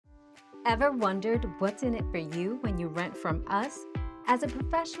Ever wondered what's in it for you when you rent from us? As a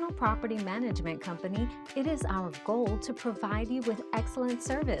professional property management company, it is our goal to provide you with excellent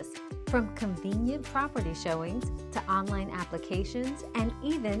service, from convenient property showings to online applications and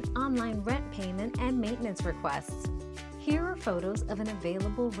even online rent payment and maintenance requests. Here are photos of an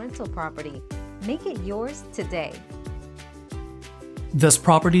available rental property. Make it yours today. This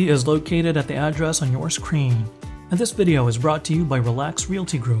property is located at the address on your screen, and this video is brought to you by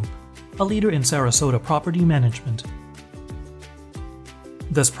Realty Group, a leader in Sarasota property management.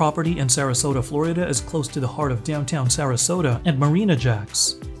 This property in Sarasota, Florida is close to the heart of downtown Sarasota and Marina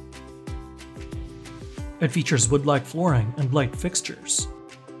Jacks. It features wood-like flooring and light fixtures.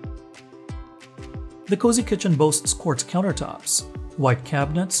 The cozy kitchen boasts quartz countertops, white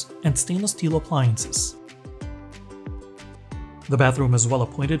cabinets, and stainless steel appliances. The bathroom is well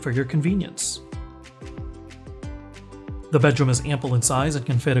appointed for your convenience. The bedroom is ample in size and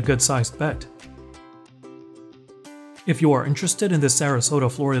can fit a good-sized bed. If you are interested in this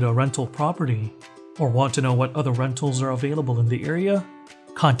Sarasota, Florida rental property, or want to know what other rentals are available in the area,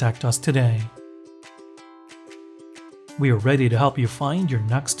 contact us today. We are ready to help you find your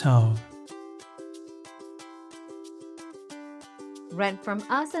next home. Rent from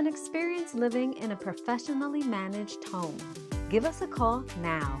us and experience living in a professionally managed home. Give us a call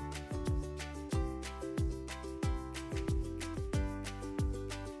now.